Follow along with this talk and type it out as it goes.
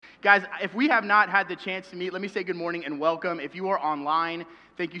Guys, if we have not had the chance to meet, let me say good morning and welcome. If you are online,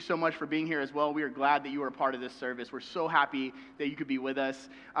 thank you so much for being here as well. We are glad that you are a part of this service. We're so happy that you could be with us.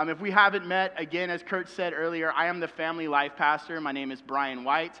 If we haven't met, again, as Kurt said earlier, I am the family life pastor. My name is Brian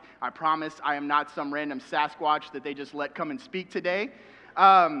White. I promise I am not some random Sasquatch that they just let come and speak today.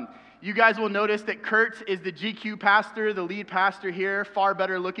 You guys will notice that Kurt is the GQ pastor, the lead pastor here, far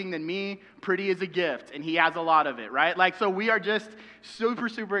better looking than me, pretty as a gift, and he has a lot of it, right? So we are just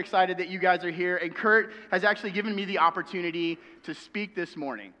super excited that you guys are here, and Kurt has actually given me the opportunity to speak this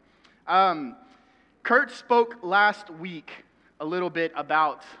morning. Kurt spoke last week a little bit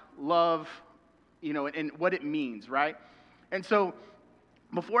about love, and what it means, right? And so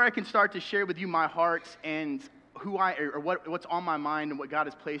before I can start to share with you my heart and what's on my mind and what God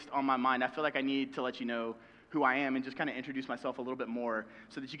has placed on my mind, I feel like I need to let you know who I am and just kind of introduce myself a little bit more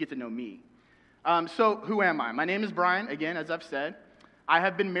so that you get to know me. So who am I? My name is Brian, again, as I've said. I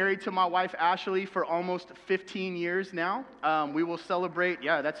have been married to my wife, Ashley, for almost 15 years now. We will celebrate,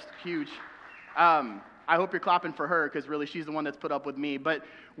 yeah, that's huge. I hope you're clapping for her because really she's the one that's put up with me. But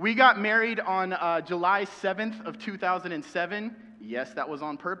we got married on July 7th of 2007. Yes, that was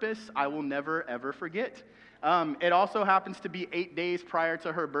on purpose. I will never, ever forget. It also happens to be 8 days prior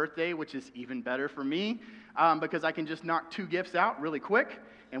to her birthday, which is even better for me because I can just knock 2 gifts out really quick,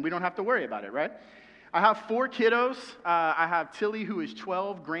 and we don't have to worry about it, right? I have 4 kiddos. I have Tilly, who is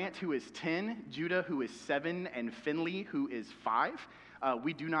 12, Grant, who is 10, Judah, who is 7, and Finley, who is 5.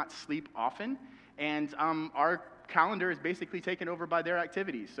 We do not sleep often, and our calendar is basically taken over by their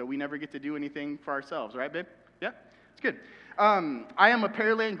activities, so we never get to do anything for ourselves, right, babe? Yeah, it's good. I am a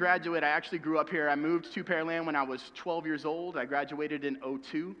Pearland graduate. I actually grew up here. I moved to Pearland when I was 12 years old. I graduated in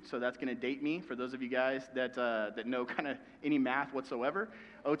 2002, so that's going to date me for those of you guys that know kind of any math whatsoever.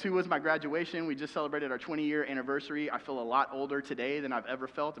 2002 was my graduation. We just celebrated our 20-year anniversary. I feel a lot older today than I've ever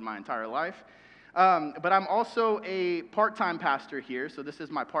felt in my entire life. But I'm also a part-time pastor here, so this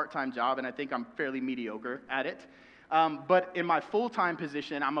is my part-time job, and I think I'm fairly mediocre at it. But in my full-time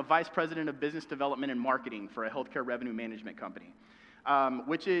position, I'm a vice president of business development and marketing for a healthcare revenue management company,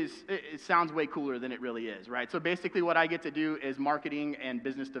 which it sounds way cooler than it really is, right? So basically what I get to do is marketing and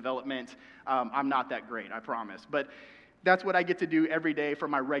business development. I'm not that great, I promise. But that's what I get to do every day for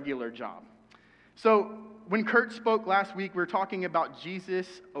my regular job. So when Kurt spoke last week, we were talking about Jesus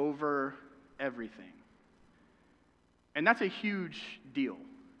over everything. And that's a huge deal.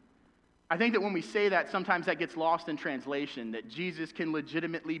 I think that when we say that, sometimes that gets lost in translation, that Jesus can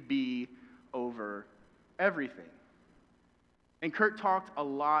legitimately be over everything. And Kurt talked a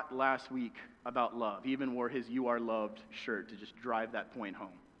lot last week about love. He even wore his "You Are Loved" shirt to just drive that point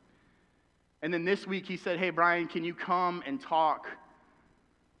home. And then this week he said, hey, Brian, can you come and talk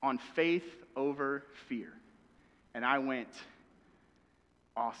on faith over fear? And I went,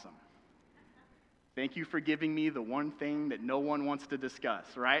 awesome. Thank you for giving me the one thing that no one wants to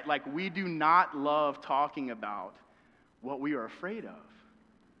discuss, right? We do not love talking about what we are afraid of.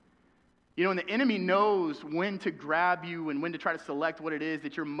 And the enemy knows when to grab you and when to try to select what it is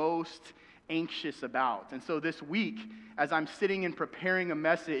that you're most anxious about. And so this week, as I'm sitting and preparing a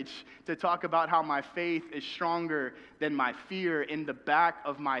message to talk about how my faith is stronger than my fear, in the back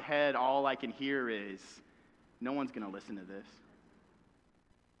of my head, all I can hear is, no one's going to listen to this.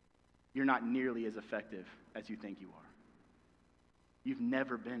 You're not nearly as effective as you think you are. You've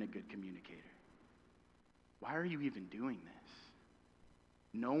never been a good communicator. Why are you even doing this?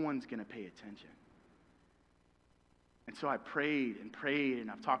 No one's going to pay attention. And so I prayed, and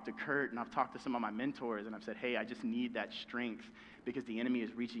I've talked to Kurt, and I've talked to some of my mentors, and I've said, hey, I just need that strength because the enemy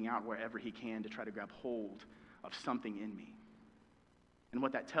is reaching out wherever he can to try to grab hold of something in me. And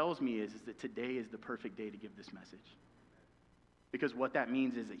what that tells me is that today is the perfect day to give this message. Because what that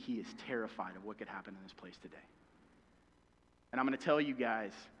means is that he is terrified of what could happen in this place today. And I'm going to tell you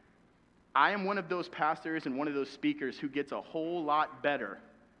guys, I am one of those pastors and one of those speakers who gets a whole lot better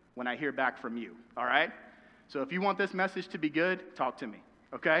when I hear back from you, all right? So if you want this message to be good, talk to me,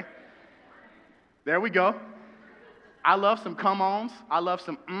 okay? There we go. I love some come-ons. I love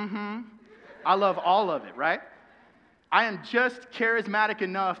some I love all of it, right? I am just charismatic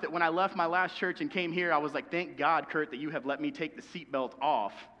enough that when I left my last church and came here, I was like, thank God, Kurt, that you have let me take the seatbelt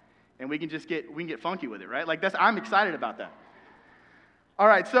off, and we can get funky with it, right? I'm excited about that. All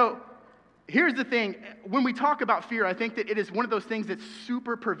right, so here's the thing. When we talk about fear, I think that it is one of those things that's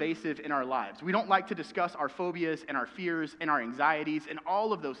super pervasive in our lives. We don't like to discuss our phobias and our fears and our anxieties and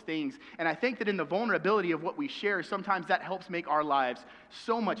all of those things. And I think that in the vulnerability of what we share, sometimes that helps make our lives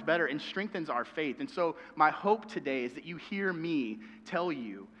so much better and strengthens our faith. And so my hope today is that you hear me tell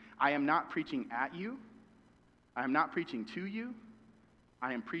you, I am not preaching at you. I am not preaching to you.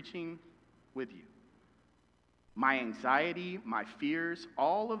 I am preaching with you. My anxiety, my fears,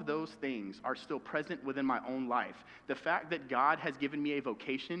 all of those things are still present within my own life. The fact that God has given me a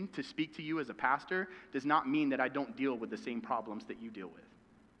vocation to speak to you as a pastor does not mean that I don't deal with the same problems that you deal with.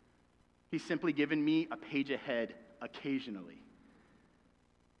 He's simply given me a page ahead occasionally.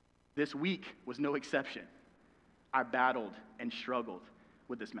 This week was no exception. I battled and struggled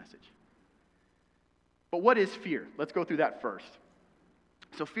with this message. But what is fear? Let's go through that first.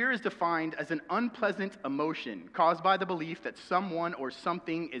 So fear is defined as an unpleasant emotion caused by the belief that someone or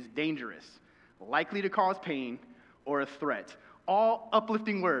something is dangerous, likely to cause pain, or a threat. All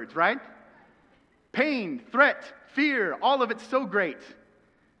uplifting words, right? Pain, threat, fear, all of it's so great.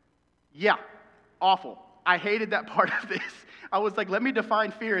 Yeah, awful. I hated that part of this. I was like, let me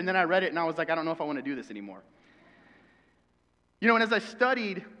define fear, and then I read it, and I was like, I don't know if I want to do this anymore. And as I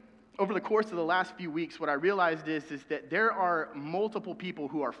studied over the course of the last few weeks, what I realized is that there are multiple people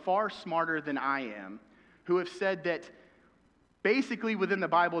who are far smarter than I am who have said that basically within the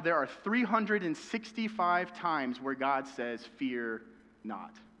Bible there are 365 times where God says, fear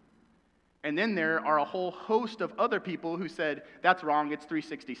not. And then there are a whole host of other people who said, that's wrong, it's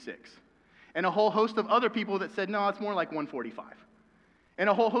 366. And a whole host of other people that said, no, it's more like 145. And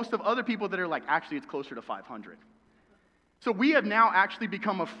a whole host of other people that are like, actually, it's closer to 500. So we have now actually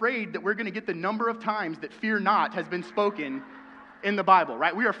become afraid that we're going to get the number of times that fear not has been spoken in the Bible,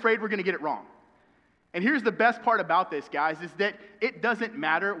 right? We are afraid we're going to get it wrong. And here's the best part about this, guys, is that it doesn't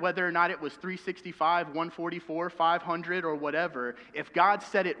matter whether or not it was 365, 144, 500, or whatever. If God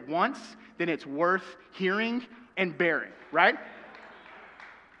said it once, then it's worth hearing and bearing, right?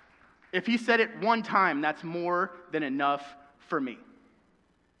 If he said it one time, that's more than enough for me.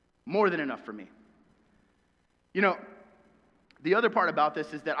 More than enough for me. The other part about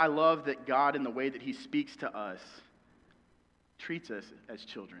this is that I love that God, in the way that he speaks to us, treats us as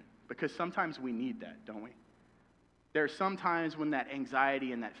children. Because sometimes we need that, don't we? There are some times when that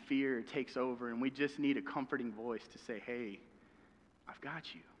anxiety and that fear takes over, and we just need a comforting voice to say, hey, I've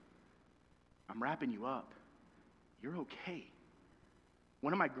got you. I'm wrapping you up. You're okay.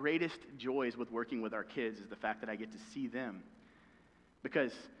 One of my greatest joys with working with our kids is the fact that I get to see them.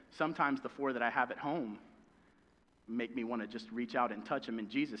 Because sometimes the 4 that I have at home make me want to just reach out and touch them in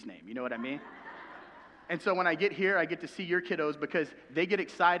Jesus' name. You know what I mean? And so when I get here, I get to see your kiddos because they get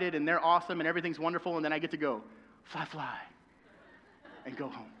excited and they're awesome and everything's wonderful, and then I get to go, fly, fly, and go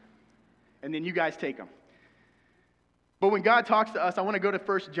home. And then you guys take them. But when God talks to us, I want to go to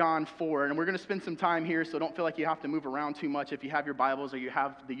 1 John 4, and we're going to spend some time here, so don't feel like you have to move around too much. If you have your Bibles or you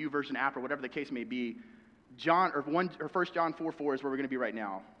have the YouVersion app or whatever the case may be, 1 John 4:4 is where we're going to be right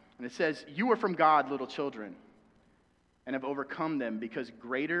now. And it says, you are from God, little children, and have overcome them, because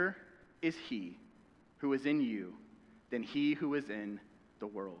greater is he who is in you than he who is in the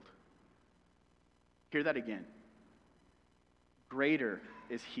world. Hear that again. Greater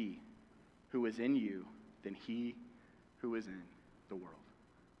is he who is in you than he who is in the world.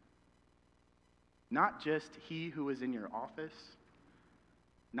 Not just he who is in your office,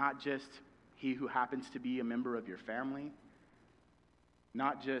 not just he who happens to be a member of your family,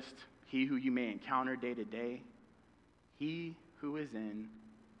 not just he who you may encounter day to day, he who is in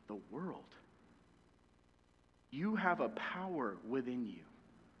the world. You have a power within you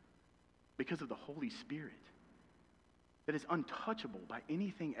because of the Holy Spirit that is untouchable by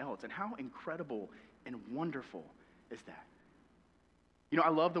anything else. And how incredible and wonderful is that? I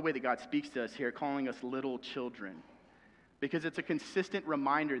love the way that God speaks to us here, calling us little children, because it's a consistent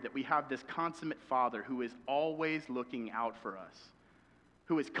reminder that we have this consummate Father who is always looking out for us,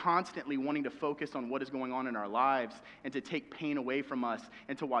 who is constantly wanting to focus on what is going on in our lives and to take pain away from us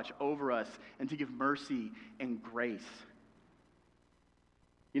and to watch over us and to give mercy and grace.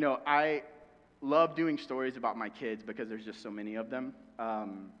 I love doing stories about my kids because there's just so many of them.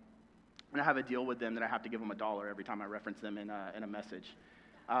 And I have a deal with them that I have to give them $1 every time I reference them in a message.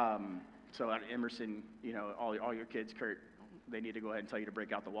 So Emerson, all your kids, Kurt, they need to go ahead and tell you to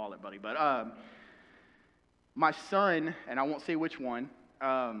break out the wallet, buddy. But my son, and I won't say which one,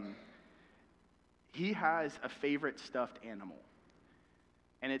 he has a favorite stuffed animal.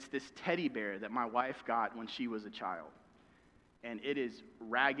 And it's this teddy bear that my wife got when she was a child. And it is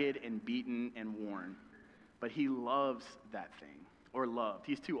ragged and beaten and worn. But he loves that thing. Or loved.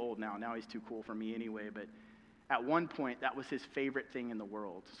 He's too old now. Now he's too cool for me anyway. But at one point, that was his favorite thing in the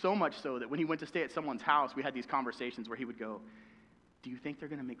world. So much so that when he went to stay at someone's house, we had these conversations where he would go, do you think they're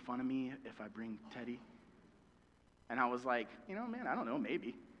going to make fun of me if I bring Teddy? And I was like, man, I don't know,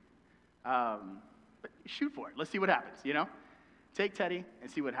 maybe. But shoot for it. Let's see what happens, Take Teddy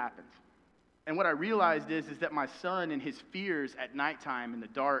and see what happens. And what I realized is that my son and his fears at nighttime, in the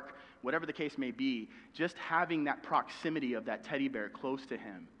dark, whatever the case may be, just having that proximity of that teddy bear close to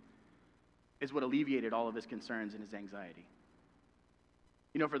him is what alleviated all of his concerns and his anxiety.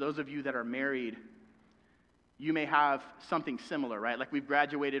 You know, for those of you that are married, you may have something similar, right? Like we've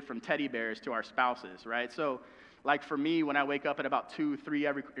graduated from teddy bears to our spouses, right? So like for me, when I wake up at about 2, 3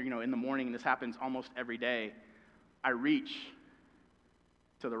 in the morning, and this happens almost every day, I reach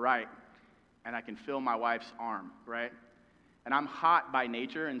to the right and I can feel my wife's arm, right? And I'm hot by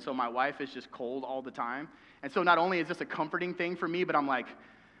nature, and so my wife is just cold all the time. And so not only is this a comforting thing for me, but I'm like,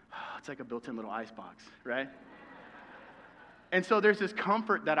 oh, it's like a built-in little icebox, right? And so there's this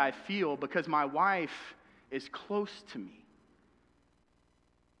comfort that I feel because my wife is close to me.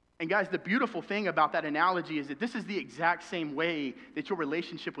 And guys, the beautiful thing about that analogy is that this is the exact same way that your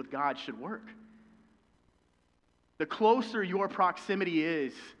relationship with God should work. The closer your proximity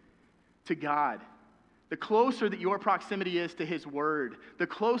is to God, the closer that your proximity is to His Word, the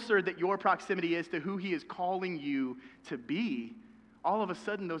closer that your proximity is to who He is calling you to be, all of a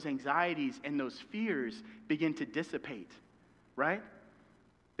sudden those anxieties and those fears begin to dissipate, right?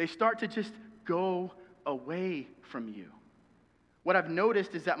 They start to just go away from you. What I've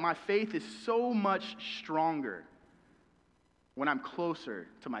noticed is that my faith is so much stronger when I'm closer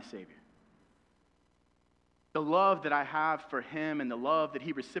to my Savior. The love that I have for Him and the love that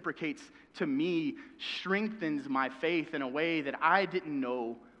He reciprocates to me strengthens my faith in a way that I didn't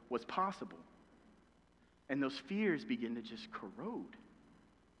know was possible. And those fears begin to just corrode.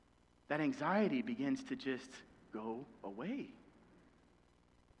 That anxiety begins to just go away.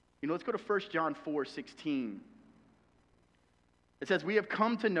 You know, let's go to 1 John 4:16. It says, "We have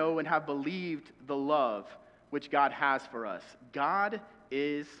come to know and have believed the love which God has for us. God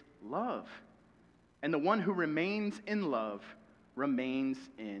is love. And the one who remains in love remains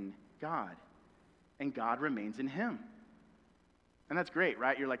in God. And God remains in him." And that's great,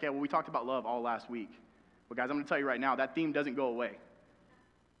 right? You're like, yeah, well, we talked about love all last week. But guys, I'm going to tell you right now, that theme doesn't go away.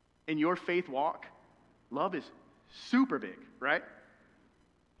 In your faith walk, love is super big, right?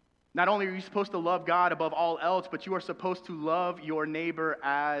 Not only are you supposed to love God above all else, but you are supposed to love your neighbor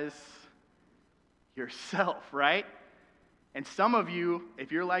as yourself, right? And some of you,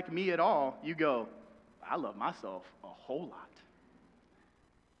 if you're like me at all, you go, I love myself a whole lot.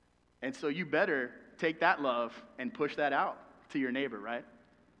 And so you better take that love and push that out to your neighbor, right?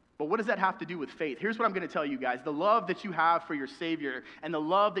 But what does that have to do with faith? Here's what I'm going to tell you guys. The love that you have for your Savior and the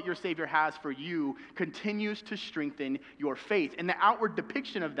love that your Savior has for you continues to strengthen your faith. And the outward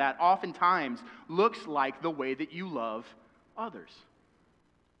depiction of that oftentimes looks like the way that you love others.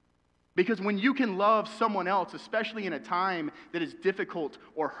 Because when you can love someone else, especially in a time that is difficult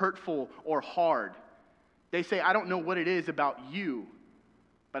or hurtful or hard, they say, I don't know what it is about you,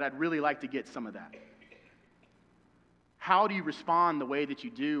 but I'd really like to get some of that. How do you respond the way that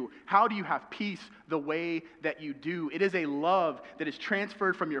you do? How do you have peace the way that you do? It is a love that is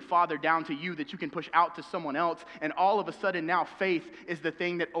transferred from your Father down to you that you can push out to someone else. And all of a sudden now faith is the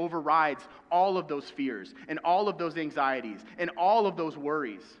thing that overrides all of those fears and all of those anxieties and all of those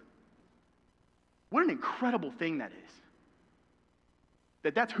worries. What an incredible thing that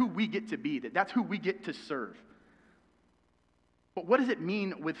is. That's who we get to be, that's who we get to serve. But what does it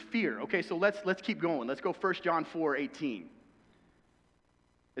mean with fear? Okay, so let's keep going. Let's go 1 John 4:18.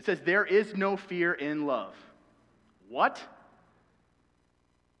 It says, there is no fear in love. What?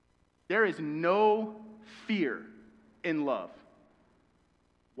 There is no fear in love.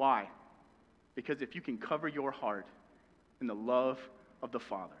 Why? Because if you can cover your heart in the love of the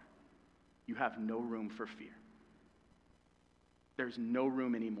Father, you have no room for fear. There's no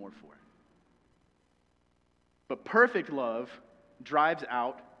room anymore for it. But perfect love drives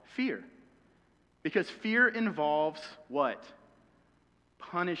out fear. Because fear involves what?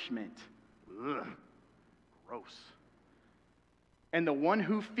 Punishment. Ugh, gross. And the one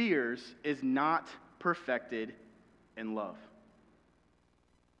who fears is not perfected in love.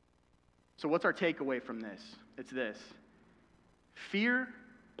 So what's our takeaway from this? It's this. Fear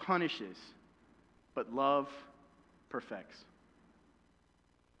punishes, but love perfects.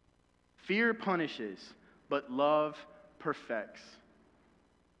 Fear punishes, but love perfects.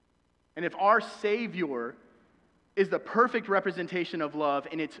 And if our Savior is the perfect representation of love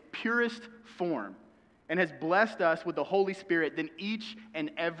in its purest form and has blessed us with the Holy Spirit, then each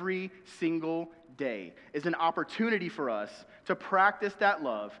and every single day is an opportunity for us to practice that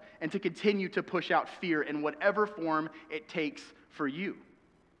love and to continue to push out fear in whatever form it takes for you.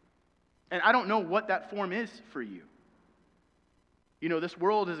 And I don't know what that form is for you. You know, this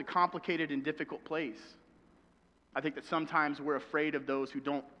world is a complicated and difficult place. I think that sometimes we're afraid of those who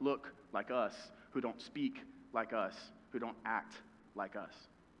don't look like us, who don't speak like us, who don't act like us.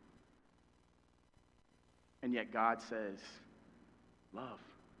 And yet God says, love.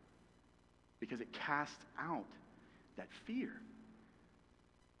 Because it casts out that fear.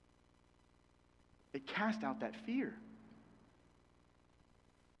 It casts out that fear.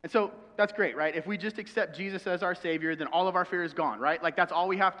 And so that's great, right? If we just accept Jesus as our Savior, then all of our fear is gone, right? Like that's all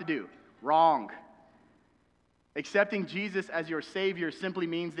we have to do. Wrong. Accepting Jesus as your Savior simply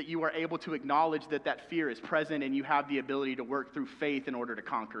means that you are able to acknowledge that that fear is present and you have the ability to work through faith in order to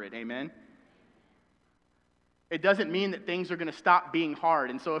conquer it. Amen? It doesn't mean that things are going to stop being hard.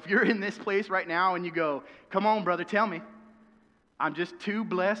 And so if you're in this place right now and you go, come on, brother, tell me. I'm just too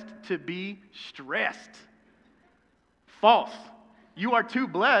blessed to be stressed. False. You are too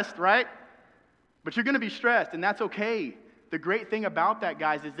blessed, right? But you're going to be stressed, and that's okay. The great thing about that,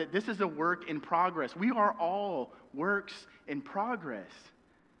 guys, is that this is a work in progress. We are all works in progress.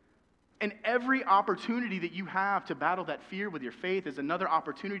 And every opportunity that you have to battle that fear with your faith is another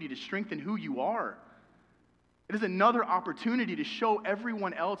opportunity to strengthen who you are. It is another opportunity to show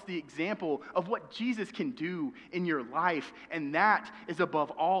everyone else the example of what Jesus can do in your life. And that is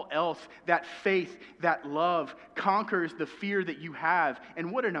above all else, that faith, that love conquers the fear that you have.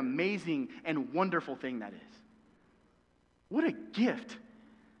 And what an amazing and wonderful thing that is. What a gift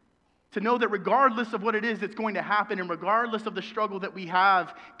to know that regardless of what it is that's going to happen and regardless of the struggle that we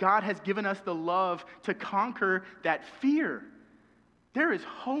have, God has given us the love to conquer that fear. There is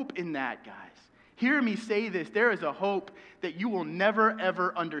hope in that, guys. Hear me say this. There is a hope that you will never,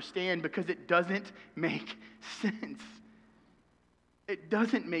 ever understand because it doesn't make sense. It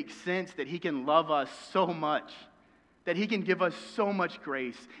doesn't make sense that He can love us so much, that He can give us so much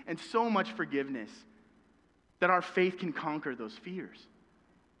grace and so much forgiveness, that our faith can conquer those fears.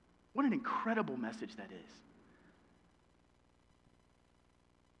 What an incredible message that is.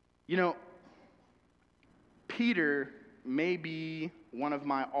 You know, Peter may be one of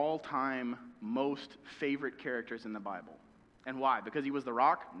my all-time most favorite characters in the Bible. And why? Because he was the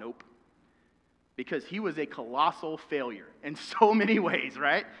rock? Nope. Because he was a colossal failure in so many ways,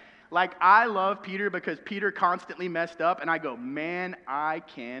 right? Like, I love Peter because Peter constantly messed up, and I go, man, I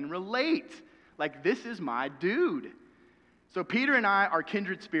can relate. Like, this is my dude. So Peter and I are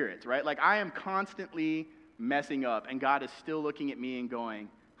kindred spirits, right? Like, I am constantly messing up, and God is still looking at me and going,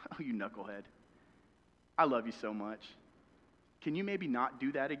 oh, you knucklehead. I love you so much. Can you maybe not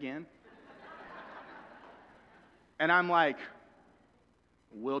do that again? And I'm like,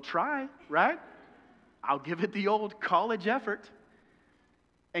 we'll try, right? I'll give it the old college effort.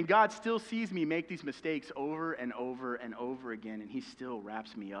 And God still sees me make these mistakes over and over and over again, and He still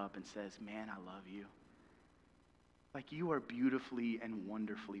wraps me up and says, man, I love you. Like, you are beautifully and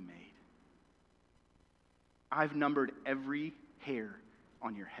wonderfully made. I've numbered every hair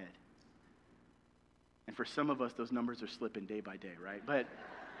on your head. And for some of us, those numbers are slipping day by day, right? But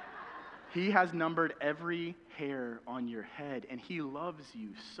He has numbered every hair on your head, and He loves you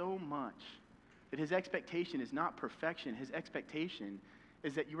so much that His expectation is not perfection. His expectation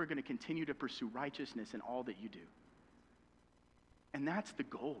is that you are going to continue to pursue righteousness in all that you do. And that's the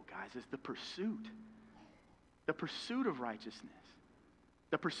goal, guys, is the pursuit. The pursuit of righteousness.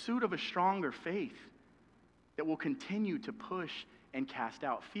 The pursuit of a stronger faith that will continue to push and cast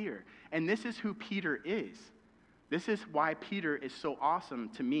out fear. And this is who Peter is. This is why Peter is so awesome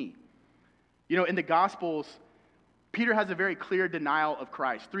to me. You know, in the Gospels, Peter has a very clear denial of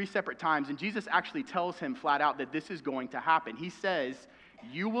Christ 3 separate times, and Jesus actually tells him flat out that this is going to happen. He says,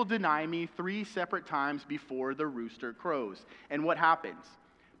 you will deny me 3 separate times before the rooster crows. And what happens?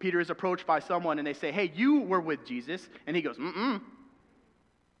 Peter is approached by someone, and they say, hey, you were with Jesus. And he goes, mm-mm.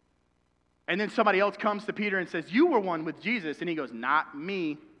 And then somebody else comes to Peter and says, you were one with Jesus. And he goes, not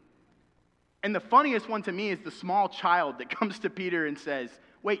me. And the funniest one to me is the small child that comes to Peter and says,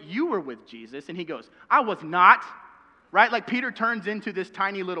 wait, you were with Jesus? And he goes, I was not. Right? Like, Peter turns into this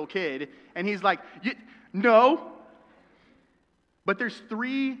tiny little kid, and he's like, no. But there's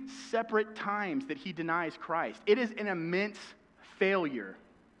 3 separate times that he denies Christ. It is an immense failure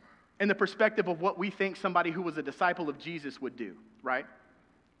in the perspective of what we think somebody who was a disciple of Jesus would do, right?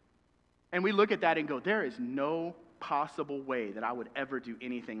 And we look at that and go, there is no possible way that I would ever do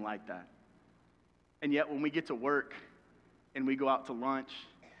anything like that. And yet when we get to work and we go out to lunch,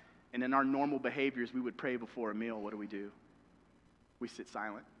 and in our normal behaviors we would pray before a meal, what do? We sit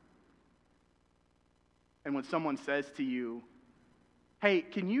silent. And when someone says to you, hey,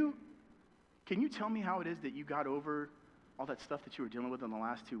 can you tell me how it is that you got over all that stuff that you were dealing with in the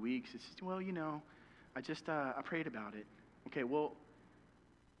last 2 weeks? It's just, well, you know, I prayed about it. Okay, well,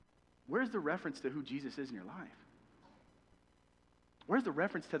 where's the reference to who Jesus is in your life? Where's the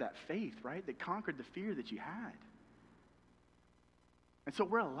reference to that faith, right, that conquered the fear that you had? And so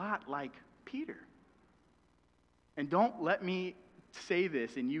we're a lot like Peter. And don't let me say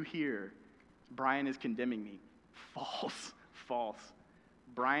this and you hear, Brian is condemning me. False, false.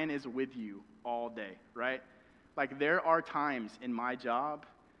 Brian is with you all day, right? Like there are times in my job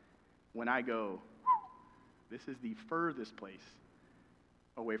when I go, this is the furthest place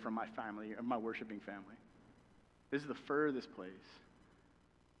away from my family or my worshiping family. This is the furthest place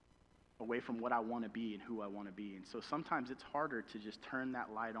away from what I want to be and who I want to be. And so sometimes it's harder to just turn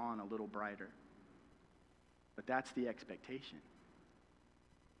that light on a little brighter. But that's the expectation,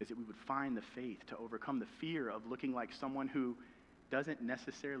 is that we would find the faith to overcome the fear of looking like someone who doesn't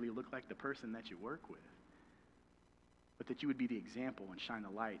necessarily look like the person that you work with, but that you would be the example and shine the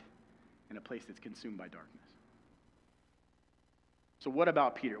light in a place that's consumed by darkness. So what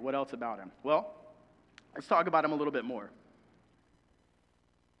about Peter? What else about him? Well, let's talk about him a little bit more.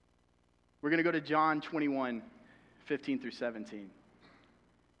 We're going to go to John 21, 15 through 17.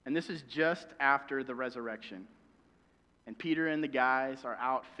 And this is just after the resurrection. And Peter and the guys are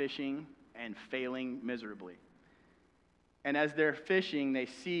out fishing and failing miserably. And as they're fishing, they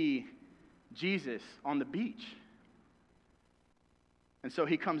see Jesus on the beach. And so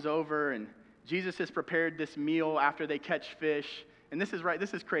he comes over, and Jesus has prepared this meal after they catch fish. And this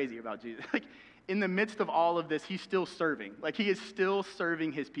is crazy about Jesus. Like, in the midst of all of this, he's still serving. Like, he is still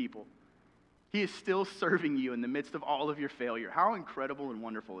serving his people. He is still serving you in the midst of all of your failure. How incredible and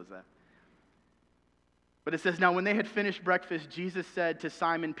wonderful is that? But it says, now when they had finished breakfast, Jesus said to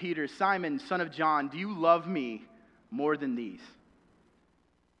Simon Peter, Simon, son of John, do you love me more than these?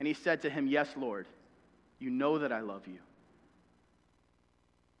 And he said to him, yes, Lord, you know that I love you.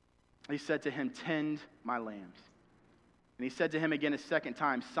 He said to him, tend my lambs. And he said to him again a second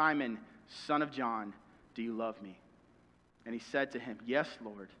time, Simon, son of John, do you love me? And he said to him, yes,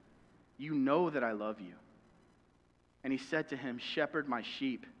 Lord, you know that I love you. And he said to him, shepherd my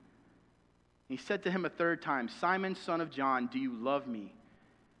sheep. And he said to him a third time, Simon, son of John, do you love me?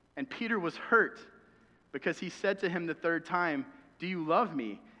 And Peter was hurt because he said to him the third time, do you love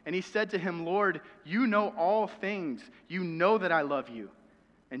me? And he said to him, Lord, you know all things. You know that I love you.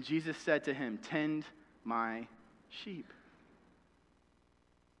 And Jesus said to him, tend my sheep.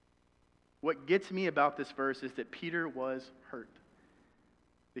 What gets me about this verse is that Peter was hurt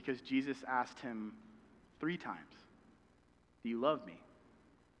because Jesus asked him 3 times, do you love me?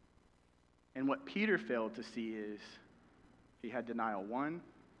 And what Peter failed to see is he had denial 1,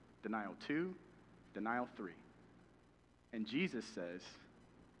 denial 2, denial 3. And Jesus says,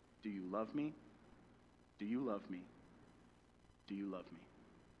 do you love me? Do you love me? Do you love me?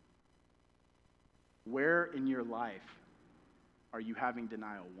 Where in your life are you having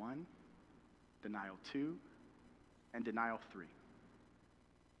denial 1, denial 2, and denial 3?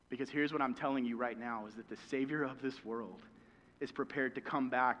 Because here's what I'm telling you right now is that the Savior of this world is prepared to come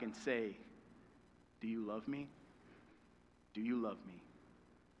back and say, do you love me? Do you love me?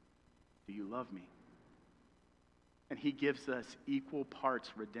 Do you love me? And he gives us equal parts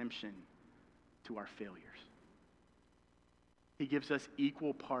redemption to our failures. He gives us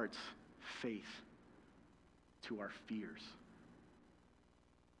equal parts faith to our fears.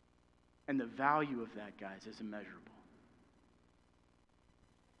 And the value of that, guys, is immeasurable.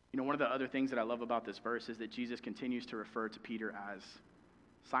 You know, one of the other things that I love about this verse is that Jesus continues to refer to Peter as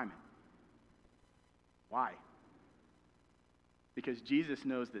Simon. Why? Because Jesus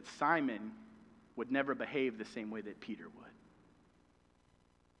knows that Simon would never behave the same way that Peter would.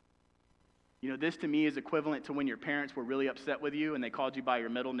 You know, this to me is equivalent to when your parents were really upset with you and they called you by your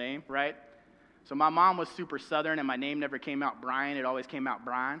middle name, right? So my mom was super Southern and my name never came out Brian, it always came out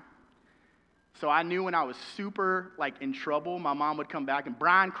Brian. So I knew when I was super, in trouble, my mom would come back and,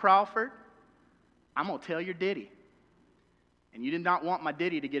 Brian Crawford, I'm going to tell your daddy. And you did not want my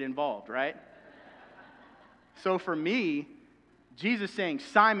daddy to get involved, right? So for me, Jesus saying,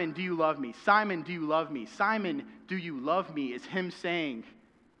 Simon, do you love me? Simon, do you love me? Simon, do you love me? Is him saying,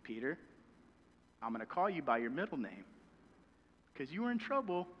 Peter, I'm going to call you by your middle name because you were in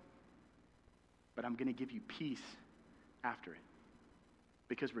trouble, but I'm going to give you peace after it.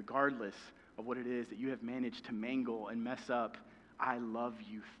 Because regardless of what it is that you have managed to mangle and mess up, I love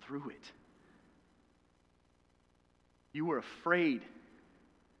you through it. You were afraid,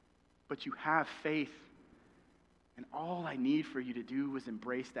 but you have faith. And all I need for you to do is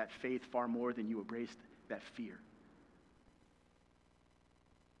embrace that faith far more than you embraced that fear.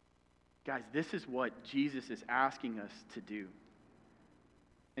 Guys, this is what Jesus is asking us to do.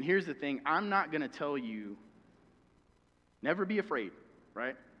 And here's the thing, I'm not going to tell you, never be afraid,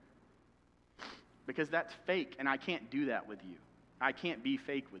 right? Because that's fake, and I can't do that with you. I can't be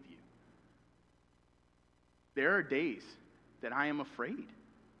fake with you. There are days that I am afraid.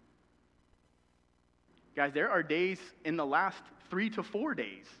 Guys, there are days in the last 3 to 4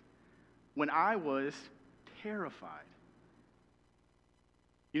 days when I was terrified.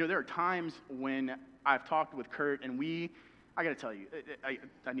 You know, there are times when I've talked with Kurt and I got to tell you,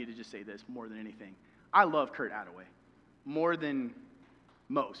 I need to just say this more than anything. I love Kurt Attaway more than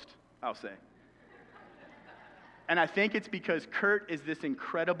most, I'll say. And I think it's because Kurt is this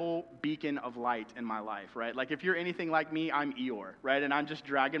incredible beacon of light in my life, right? Like if you're anything like me, I'm Eeyore, right? And I'm just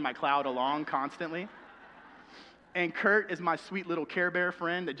dragging my cloud along constantly. And Kurt is my sweet little Care Bear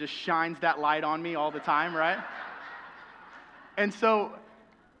friend that just shines that light on me all the time, right? And so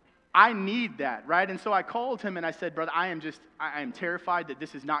I need that, right? And so I called him and I said, brother, I am terrified that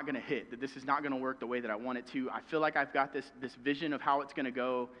this is not going to hit, that this is not going to work the way that I want it to. I feel like I've got this vision of how it's going to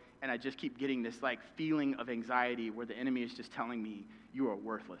go, and I just keep getting this like feeling of anxiety where the enemy is just telling me, you are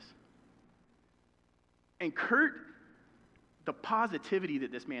worthless. And Kurt, the positivity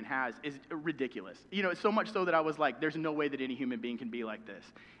that this man has is ridiculous. You know, it's so much so that I was like, there's no way that any human being can be like this.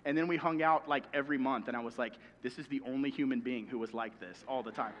 And then we hung out like every month, and I was like, this is the only human being who was like this all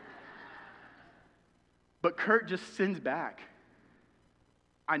the time. But Kurt just sends back,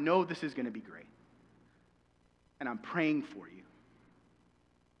 I know this is going to be great, and I'm praying for you.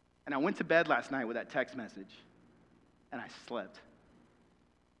 And I went to bed last night with that text message, and I slept.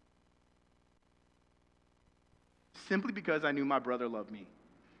 Simply because I knew my brother loved me.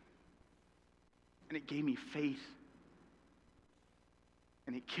 And it gave me faith.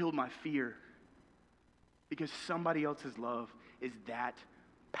 And it killed my fear. Because somebody else's love is that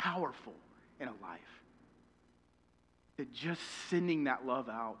powerful in a life. That just sending that love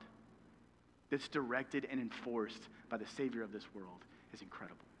out that's directed and enforced by the Savior of this world is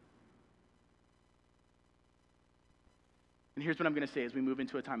incredible. And here's what I'm going to say as we move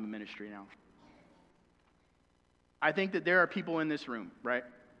into a time of ministry now. I think that there are people in this room, right,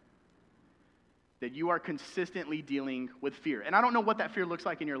 that you are consistently dealing with fear. And I don't know what that fear looks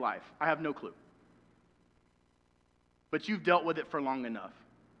like in your life. I have no clue. But you've dealt with it for long enough.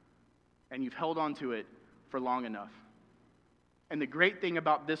 And you've held on to it for long enough. And the great thing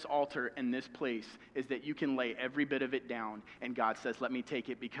about this altar and this place is that you can lay every bit of it down, and God says, let me take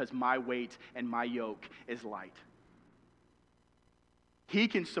it because my weight and my yoke is light. He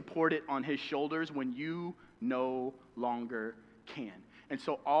can support it on his shoulders when you no longer can. And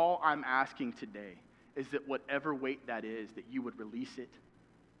so all I'm asking today is that whatever weight that is, that you would release it,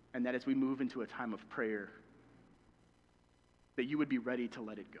 and that as we move into a time of prayer, that you would be ready to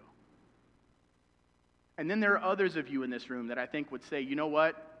let it go. And then there are others of you in this room that I think would say, you know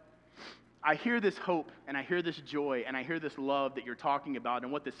what? I hear this hope, and I hear this joy, and I hear this love that you're talking about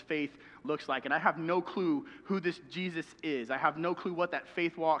and what this faith looks like, and I have no clue who this Jesus is. I have no clue what that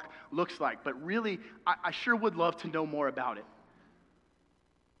faith walk looks like, but really, I sure would love to know more about it.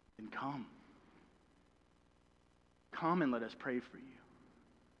 Then come. Come and let us pray for you.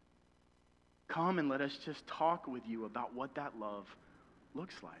 Come and let us just talk with you about what that love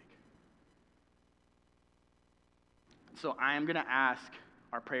looks like. So I am going to ask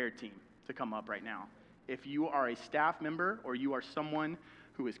our prayer team to come up right now. If you are a staff member or you are someone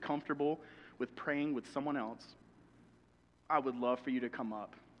who is comfortable with praying with someone else, I would love for you to come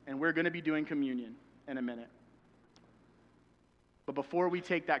up. And we're going to be doing communion in a minute. But before we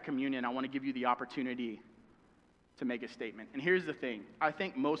take that communion, I want to give you the opportunity to make a statement. And here's the thing. I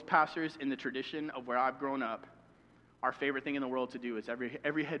think most pastors in the tradition of where I've grown up, our favorite thing in the world to do is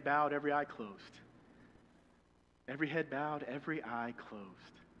every head bowed, every eye closed. Every head bowed, every eye closed.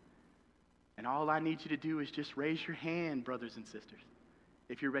 And all I need you to do is just raise your hand, brothers and sisters,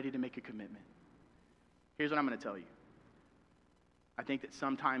 if you're ready to make a commitment. Here's what I'm going to tell you. I think that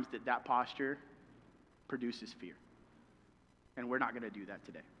sometimes that posture produces fear. And we're not going to do that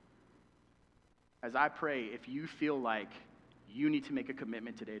today. As I pray, if you feel like you need to make a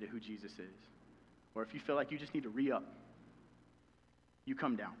commitment today to who Jesus is, or if you feel like you just need to re-up, you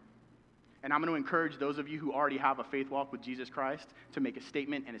come down. And I'm going to encourage those of you who already have a faith walk with Jesus Christ to make a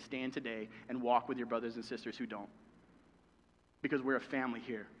statement and a stand today and walk with your brothers and sisters who don't. Because we're a family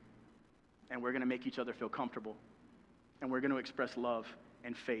here. And we're going to make each other feel comfortable. And we're going to express love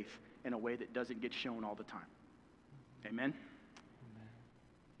and faith in a way that doesn't get shown all the time. Amen?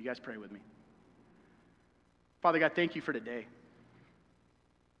 You guys pray with me. Father God, thank you for today.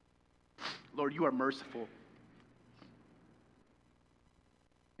 Lord, you are merciful.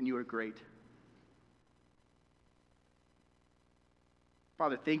 And you are great.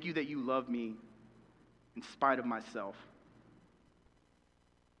 Father, thank you that you love me in spite of myself.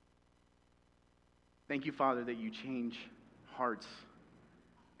 Thank you, Father, that you change hearts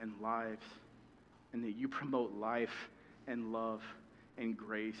and lives, and that you promote life and love and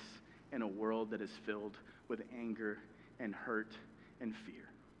grace in a world that is filled with anger and hurt and fear.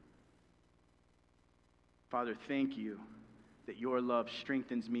 Father, thank you that your love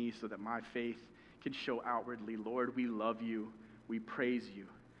strengthens me so that my faith can show outwardly. Lord, we love you. We praise you.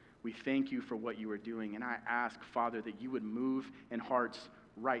 We thank you for what you are doing. And I ask, Father, that you would move in hearts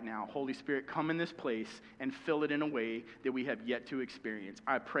right now. Holy Spirit, come in this place and fill it in a way that we have yet to experience.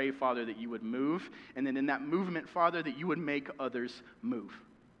 I pray, Father, that you would move, and then in that movement, Father, that you would make others move.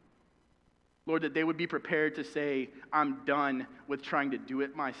 Lord, that they would be prepared to say, I'm done with trying to do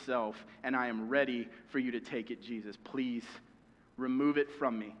it myself, and I am ready for you to take it, Jesus. Please remove it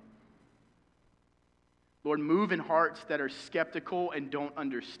from me. Lord, move in hearts that are skeptical and don't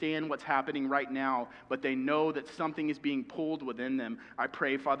understand what's happening right now, but they know that something is being pulled within them. I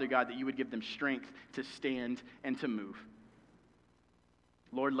pray, Father God, that you would give them strength to stand and to move.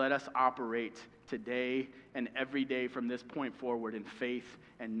 Lord, let us operate today and every day from this point forward in faith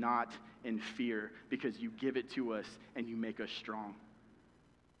and not in fear, because you give it to us and you make us strong.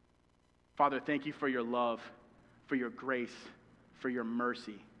 Father, thank you for your love, for your grace, for your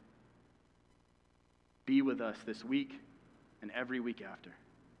mercy. Be with us this week and every week after,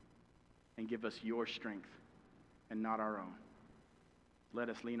 and give us your strength and not our own. Let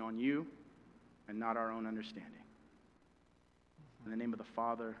us lean on you and not our own understanding. In the name of the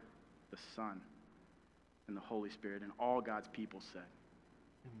Father, the Son, and the Holy Spirit, and all God's people said,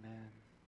 Amen.